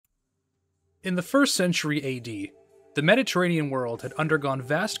In the 1st century AD, the Mediterranean world had undergone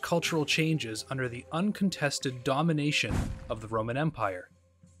vast cultural changes under the uncontested domination of the Roman Empire.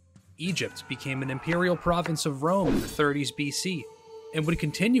 Egypt became an imperial province of Rome in the 30s BC, and would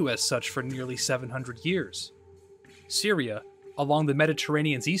continue as such for nearly 700 years. Syria, along the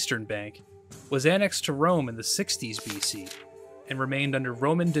Mediterranean's eastern bank, was annexed to Rome in the 60s BC, and remained under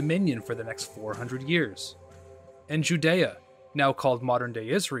Roman dominion for the next 400 years. And Judea, now called modern-day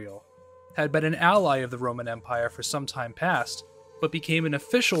Israel, had been an ally of the Roman Empire for some time past, but became an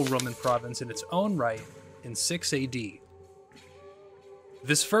official Roman province in its own right in 6 AD.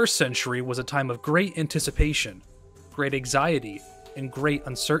 This 1st century was a time of great anticipation, great anxiety, and great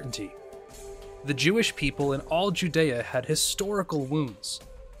uncertainty. The Jewish people in all Judea had historical wounds,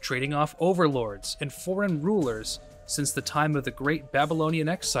 trading off overlords and foreign rulers since the time of the great Babylonian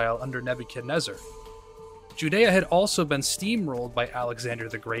exile under Nebuchadnezzar. Judea had also been steamrolled by Alexander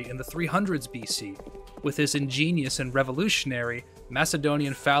the Great in the 300s BC, with his ingenious and revolutionary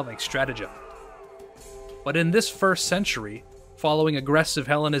Macedonian phalanx stratagem. But in this 1st century, following aggressive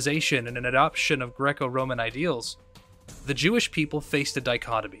Hellenization and an adoption of Greco-Roman ideals, the Jewish people faced a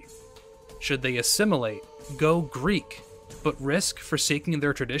dichotomy. Should they assimilate, go Greek, but risk forsaking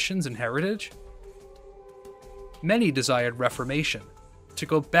their traditions and heritage? Many desired reformation, to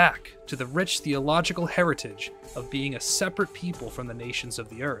go back to the rich theological heritage of being a separate people from the nations of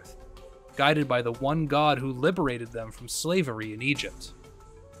the earth, guided by the one God who liberated them from slavery in Egypt.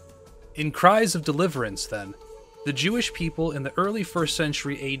 In cries of deliverance, then, the Jewish people in the early 1st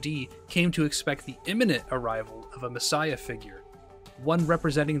century AD came to expect the imminent arrival of a Messiah figure, one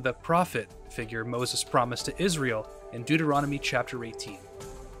representing the prophet figure Moses promised to Israel in Deuteronomy chapter 18.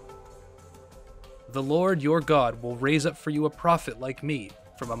 The Lord your God will raise up for you a prophet like me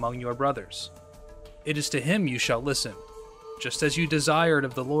from among your brothers. It is to him you shall listen, just as you desired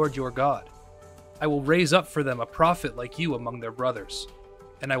of the Lord your God. I will raise up for them a prophet like you among their brothers,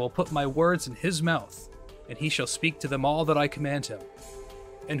 and I will put my words in his mouth, and he shall speak to them all that I command him.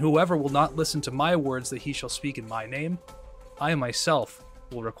 And whoever will not listen to my words that he shall speak in my name, I myself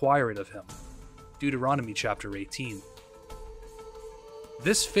will require it of him. Deuteronomy chapter 18.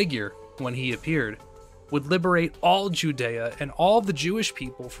 This figure, when he appeared, would liberate all Judea and all the Jewish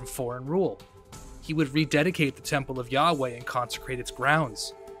people from foreign rule. He would rededicate the temple of Yahweh and consecrate its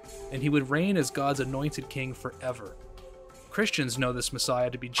grounds, and he would reign as God's anointed king forever. Christians know this Messiah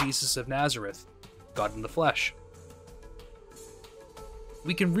to be Jesus of Nazareth, God in the flesh.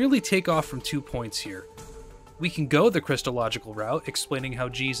 We can really take off from 2 points here. We can go the Christological route, explaining how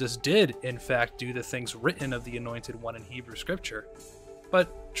Jesus did, in fact, do the things written of the Anointed One in Hebrew Scripture.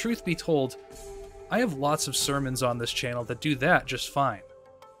 But, truth be told, I have lots of sermons on this channel that do that just fine.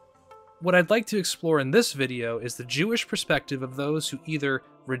 What I'd like to explore in this video is the Jewish perspective of those who either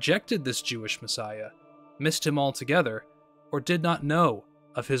rejected this Jewish Messiah, missed him altogether, or did not know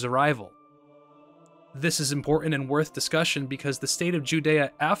of his arrival. This is important and worth discussion because the state of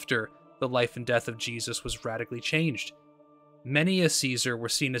Judea after the life and death of Jesus was radically changed. Many a Caesar were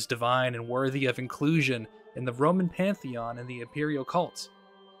seen as divine and worthy of inclusion in the Roman pantheon and the imperial cult.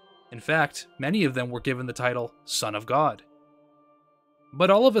 In fact, many of them were given the title Son of God.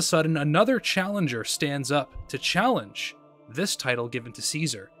 But all of a sudden, another challenger stands up to challenge this title given to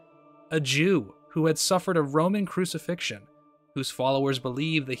Caesar, a Jew who had suffered a Roman crucifixion, whose followers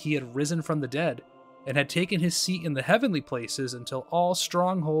believed that he had risen from the dead and had taken his seat in the heavenly places until all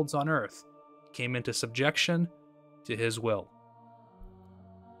strongholds on earth came into subjection to his will.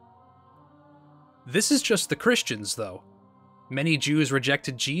 This is just the Christians, though. Many Jews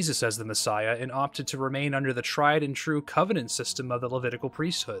rejected Jesus as the Messiah and opted to remain under the tried and true covenant system of the Levitical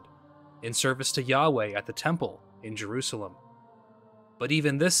priesthood, in service to Yahweh at the temple in Jerusalem. But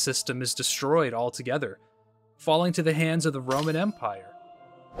even this system is destroyed altogether, falling to the hands of the Roman Empire.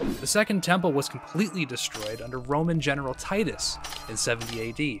 The Second Temple was completely destroyed under Roman General Titus in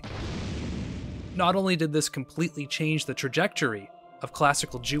 70 AD. Not only did this completely change the trajectory of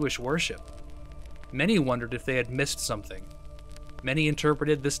classical Jewish worship, many wondered if they had missed something. Many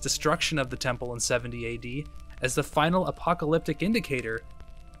interpreted this destruction of the temple in 70 AD as the final apocalyptic indicator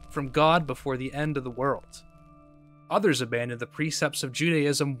from God before the end of the world. Others abandoned the precepts of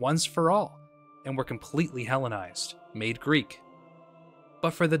Judaism once for all and were completely Hellenized, made Greek.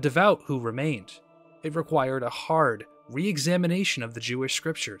 But for the devout who remained, it required a hard re-examination of the Jewish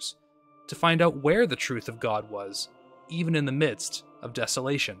scriptures to find out where the truth of God was, even in the midst of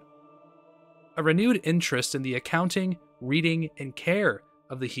desolation. A renewed interest in the accounting, reading, and care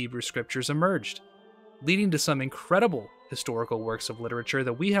of the Hebrew scriptures emerged, leading to some incredible historical works of literature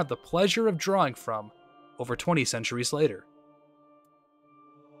that we have the pleasure of drawing from over 20 centuries later.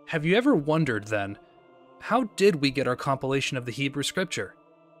 Have you ever wondered, then, how did we get our compilation of the Hebrew Scripture?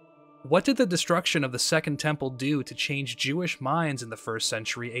 What did the destruction of the Second Temple do to change Jewish minds in the 1st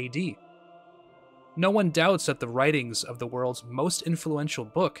century AD? No one doubts that the writings of the world's most influential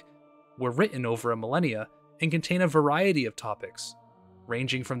book were written over a millennia and contain a variety of topics,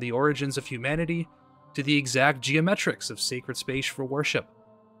 ranging from the origins of humanity to the exact geometrics of sacred space for worship,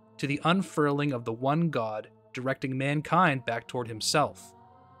 to the unfurling of the one God directing mankind back toward himself,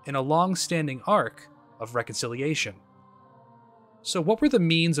 in a long-standing arc of reconciliation. So what were the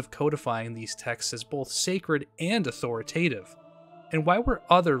means of codifying these texts as both sacred and authoritative, and why were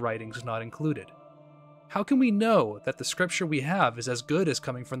other writings not included? How can we know that the scripture we have is as good as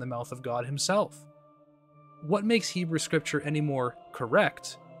coming from the mouth of God himself? What makes Hebrew scripture any more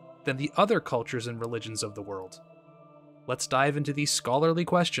correct than the other cultures and religions of the world? Let's dive into these scholarly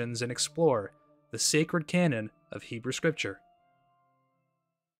questions and explore the sacred canon of Hebrew scripture.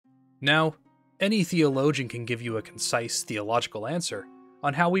 Now, any theologian can give you a concise theological answer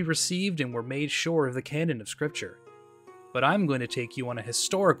on how we received and were made sure of the canon of scripture. But I'm going to take you on a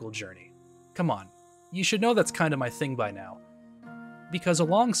historical journey. Come on, you should know that's kind of my thing by now. Because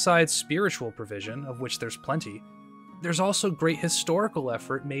alongside spiritual provision, of which there's plenty, there's also great historical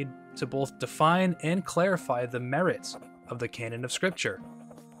effort made to both define and clarify the merits of the canon of scripture,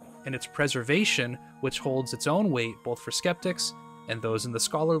 and its preservation, which holds its own weight both for skeptics and those in the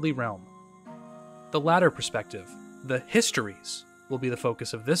scholarly realm. The latter perspective, the histories, will be the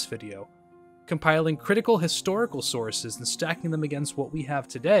focus of this video, compiling critical historical sources and stacking them against what we have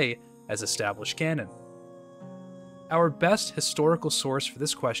today as established canon. Our best historical source for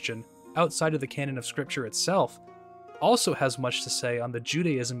this question, outside of the canon of scripture itself, also has much to say on the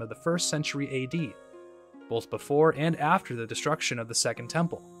Judaism of the 1st century AD, both before and after the destruction of the Second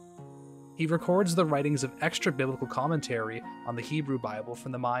Temple. He records the writings of extra-biblical commentary on the Hebrew Bible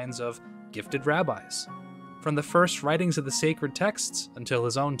from the minds of gifted rabbis, from the first writings of the sacred texts until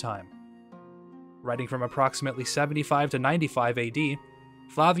his own time. Writing from approximately 75 to 95 AD,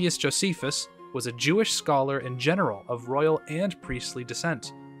 Flavius Josephus was a Jewish scholar and general of royal and priestly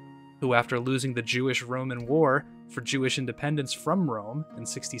descent, who after losing the Jewish-Roman War for Jewish independence from Rome in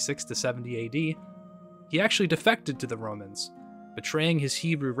 66 to 70 AD, he actually defected to the Romans, betraying his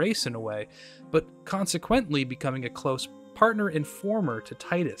Hebrew race in a way, but consequently becoming a close partner-informer to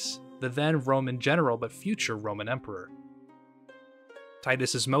Titus, the then Roman general but future Roman emperor.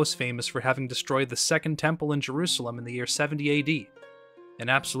 Titus is most famous for having destroyed the Second Temple in Jerusalem in the year 70 AD, an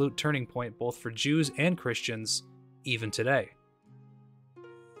absolute turning point both for Jews and Christians, even today.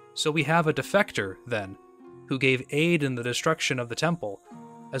 So we have a defector, then, who gave aid in the destruction of the temple,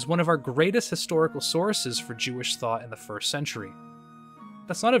 as one of our greatest historical sources for Jewish thought in the 1st century.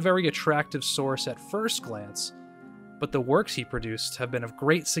 That's not a very attractive source at first glance, but the works he produced have been of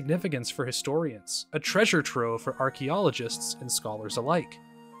great significance for historians, a treasure trove for archaeologists and scholars alike.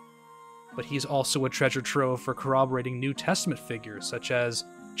 But he's also a treasure trove for corroborating New Testament figures such as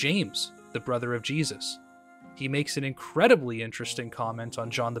James, the brother of Jesus. He makes an incredibly interesting comment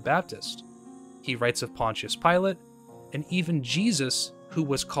on John the Baptist. He writes of Pontius Pilate, and even Jesus, who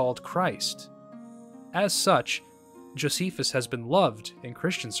was called Christ. As such, Josephus has been loved in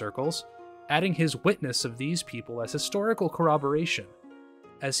Christian circles, adding his witness of these people as historical corroboration,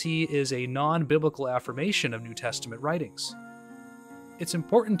 as he is a non-biblical affirmation of New Testament writings. It's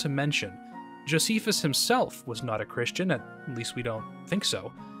important to mention, Josephus himself was not a Christian, at least we don't think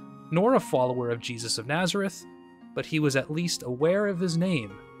so, nor a follower of Jesus of Nazareth, but he was at least aware of his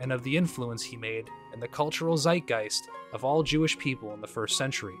name and of the influence he made in the cultural zeitgeist of all Jewish people in the 1st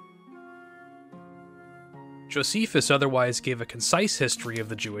century. Josephus otherwise gave a concise history of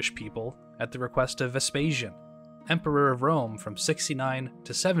the Jewish people at the request of Vespasian, Emperor of Rome from 69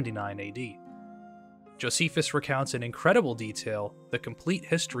 to 79 AD. Josephus recounts in incredible detail the complete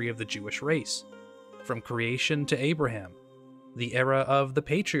history of the Jewish race, from creation to Abraham, the era of the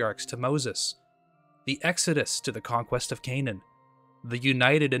patriarchs to Moses, the Exodus to the conquest of Canaan, the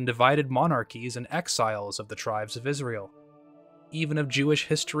united and divided monarchies and exiles of the tribes of Israel, even of Jewish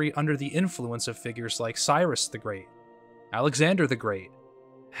history under the influence of figures like Cyrus the Great, Alexander the Great,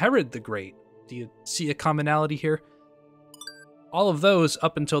 Herod the Great. Do you see a commonality here? All of those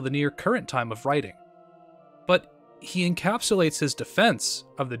up until the near current time of writing. But he encapsulates his defense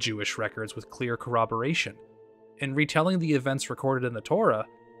of the Jewish records with clear corroboration. In retelling the events recorded in the Torah,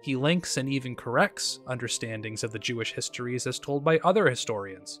 he links and even corrects understandings of the Jewish histories as told by other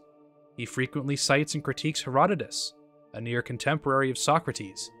historians. He frequently cites and critiques Herodotus, a near contemporary of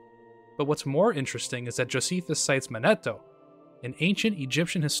Socrates. But what's more interesting is that Josephus cites Manetho, an ancient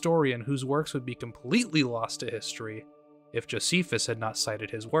Egyptian historian whose works would be completely lost to history, if Josephus had not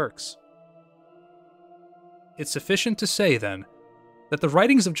cited his works. It's sufficient to say, then, that the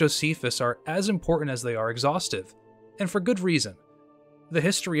writings of Josephus are as important as they are exhaustive, and for good reason. The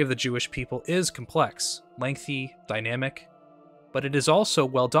history of the Jewish people is complex, lengthy, dynamic, but it is also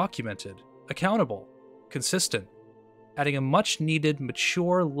well documented, accountable, consistent, adding a much-needed,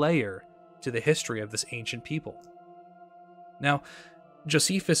 mature layer to the history of this ancient people. Now,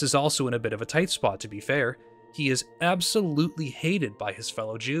 Josephus is also in a bit of a tight spot, to be fair. He is absolutely hated by his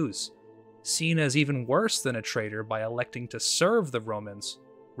fellow Jews, seen as even worse than a traitor by electing to serve the Romans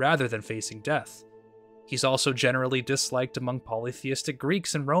rather than facing death. He's also generally disliked among polytheistic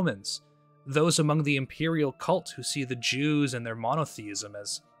Greeks and Romans, those among the imperial cult who see the Jews and their monotheism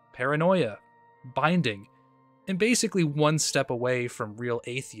as paranoia, binding, and basically one step away from real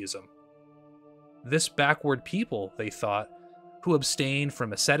atheism. This backward people, they thought, who abstain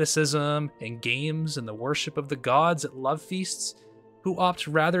from asceticism and games and the worship of the gods at love feasts, who opt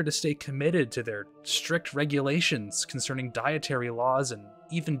rather to stay committed to their strict regulations concerning dietary laws and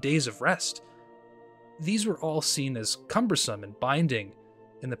even days of rest. These were all seen as cumbersome and binding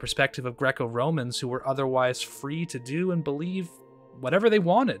in the perspective of Greco-Romans who were otherwise free to do and believe whatever they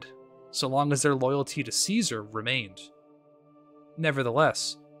wanted, so long as their loyalty to Caesar remained.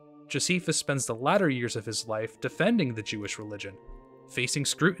 Nevertheless, Josephus spends the latter years of his life defending the Jewish religion, facing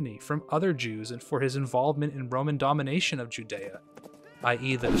scrutiny from other Jews and for his involvement in Roman domination of Judea,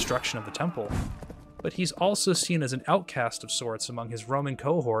 i.e. the destruction of the temple, but he's also seen as an outcast of sorts among his Roman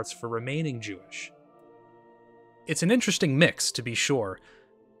cohorts for remaining Jewish. It's an interesting mix, to be sure,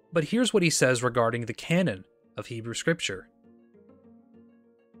 but here's what he says regarding the canon of Hebrew scripture.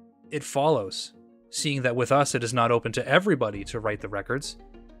 It follows, seeing that with us it is not open to everybody to write the records,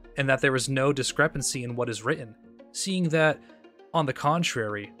 and that there is no discrepancy in what is written, seeing that, on the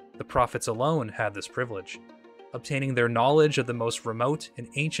contrary, the prophets alone had this privilege, obtaining their knowledge of the most remote and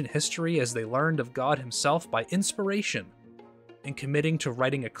ancient history as they learned of God himself by inspiration, and committing to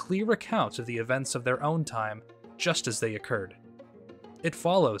writing a clear account of the events of their own time just as they occurred. It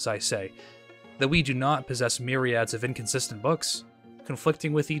follows, I say, that we do not possess myriads of inconsistent books,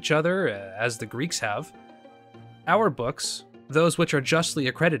 conflicting with each other as the Greeks have. Our books, those which are justly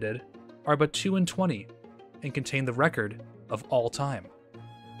accredited, are but 22 and contain the record of all time.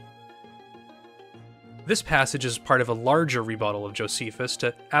 This passage is part of a larger rebuttal of Josephus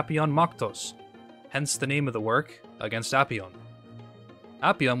to Appion Maktos, hence the name of the work, Against Appion.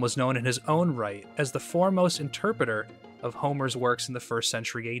 Appion was known in his own right as the foremost interpreter of Homer's works in the 1st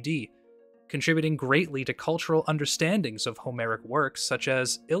century AD, contributing greatly to cultural understandings of Homeric works such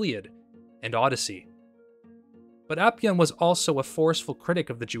as Iliad and Odyssey. But Appion was also a forceful critic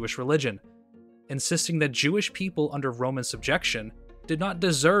of the Jewish religion, insisting that Jewish people under Roman subjection did not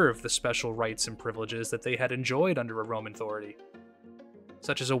deserve the special rights and privileges that they had enjoyed under a Roman authority,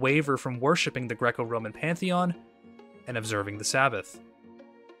 such as a waiver from worshipping the Greco-Roman pantheon and observing the Sabbath.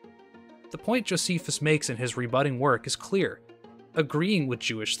 The point Josephus makes in his rebutting work is clear, agreeing with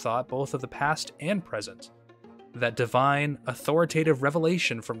Jewish thought both of the past and present, that divine, authoritative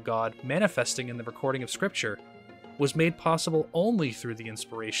revelation from God manifesting in the recording of Scripture was made possible only through the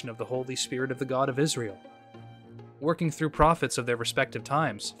inspiration of the Holy Spirit of the God of Israel. Working through prophets of their respective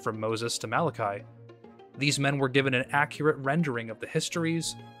times, from Moses to Malachi, these men were given an accurate rendering of the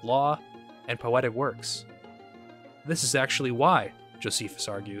histories, law, and poetic works. This is actually why, Josephus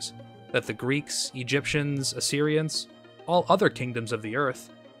argues, that the Greeks, Egyptians, Assyrians, all other kingdoms of the earth,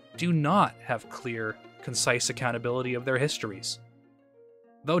 do not have clear, concise accountability of their histories.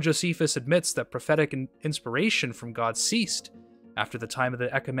 Though Josephus admits that prophetic inspiration from God ceased after the time of the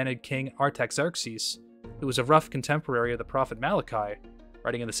Achaemenid king Artaxerxes, who was a rough contemporary of the prophet Malachi,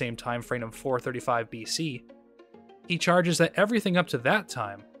 writing in the same time frame of 435 BC, he charges that everything up to that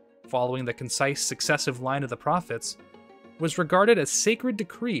time, following the concise successive line of the prophets, was regarded as sacred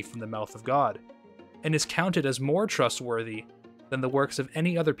decree from the mouth of God, and is counted as more trustworthy than the works of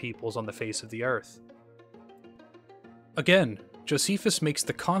any other peoples on the face of the earth. Again, Josephus makes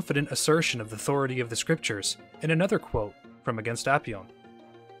the confident assertion of the authority of the scriptures in another quote from Against Appion.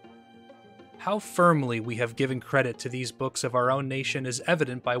 How firmly we have given credit to these books of our own nation is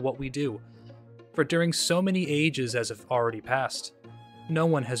evident by what we do, for during so many ages as have already passed, no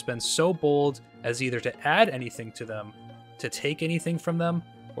one has been so bold as either to add anything to them, to take anything from them,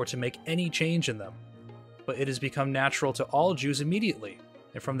 or to make any change in them. But it has become natural to all Jews immediately,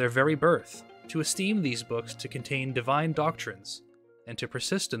 and from their very birth, to esteem these books to contain divine doctrines, and to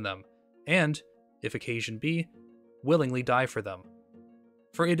persist in them, and, if occasion be, willingly die for them.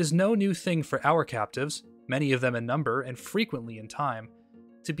 For it is no new thing for our captives, many of them in number and frequently in time,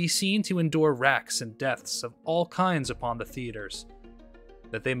 to be seen to endure racks and deaths of all kinds upon the theaters,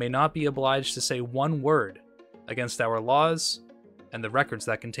 that they may not be obliged to say one word against our laws and the records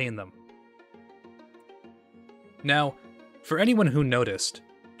that contain them. Now, for anyone who noticed,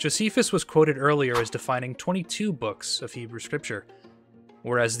 Josephus was quoted earlier as defining 22 books of Hebrew Scripture,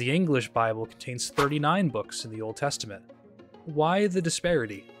 whereas the English Bible contains 39 books in the Old Testament. Why the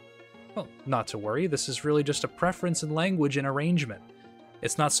disparity? Well, not to worry, this is really just a preference in language and arrangement.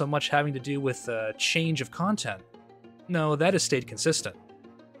 It's not so much having to do with a change of content. No, that has stayed consistent.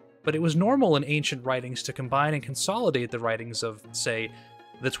 But it was normal in ancient writings to combine and consolidate the writings of, say,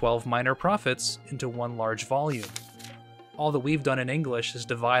 the 12 minor prophets into one large volume. All that we've done in English is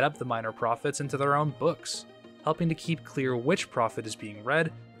divide up the minor prophets into their own books, helping to keep clear which prophet is being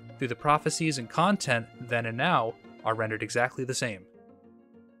read, through the prophecies and content then and now are rendered exactly the same.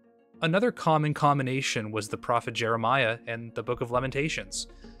 Another common combination was the prophet Jeremiah and the Book of Lamentations.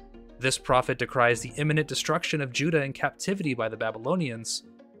 This prophet decries the imminent destruction of Judah in captivity by the Babylonians,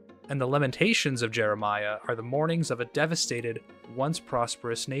 and the Lamentations of Jeremiah are the mournings of a devastated, once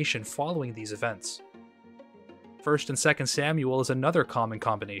prosperous nation following these events. 1st and 2nd Samuel is another common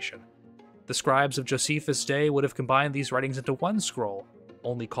combination. The scribes of Josephus' day would have combined these writings into one scroll,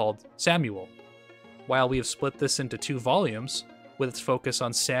 only called Samuel, while we have split this into 2 volumes, with its focus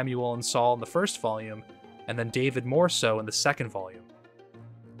on Samuel and Saul in the 1st volume, and then David more so in the 2nd volume.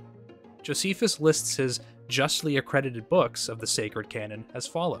 Josephus lists his justly accredited books of the sacred canon as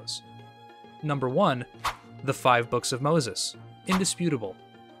follows. Number 1, the 5 books of Moses, indisputable.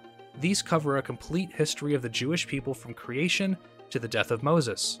 These cover a complete history of the Jewish people from creation to the death of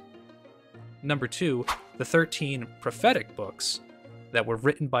Moses. Number 2, the 13 prophetic books that were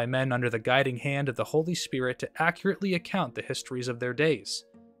written by men under the guiding hand of the Holy Spirit to accurately account the histories of their days.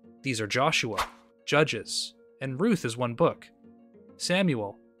 These are Joshua, Judges, and Ruth is one book,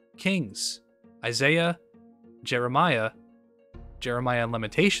 Samuel, Kings, Isaiah, Jeremiah and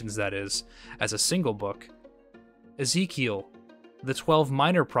Lamentations, that is, as a single book, Ezekiel, the 12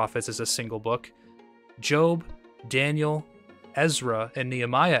 minor prophets as a single book, Job, Daniel, Ezra, and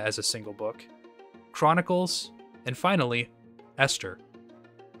Nehemiah as a single book, Chronicles, and finally, Esther.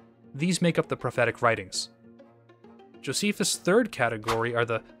 These make up the prophetic writings. Josephus' 3rd category are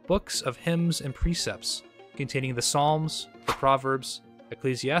the books of hymns and precepts, containing the Psalms, the Proverbs,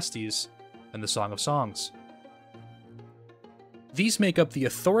 Ecclesiastes, and the Song of Songs. These make up the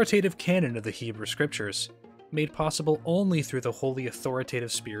authoritative canon of the Hebrew Scriptures, made possible only through the holy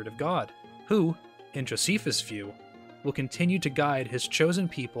authoritative Spirit of God, who, in Josephus' view, will continue to guide his chosen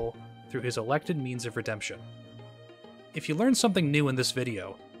people through his elected means of redemption. If you learned something new in this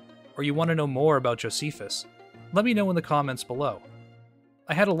video, or you want to know more about Josephus, let me know in the comments below.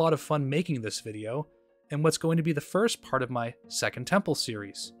 I had a lot of fun making this video, and what's going to be the first part of my Second Temple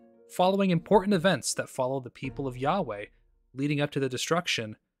series, following important events that follow the people of Yahweh leading up to the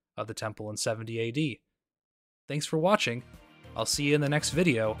destruction of the temple in 70 AD. Thanks for watching, I'll see you in the next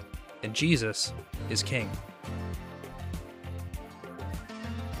video, and Jesus is King.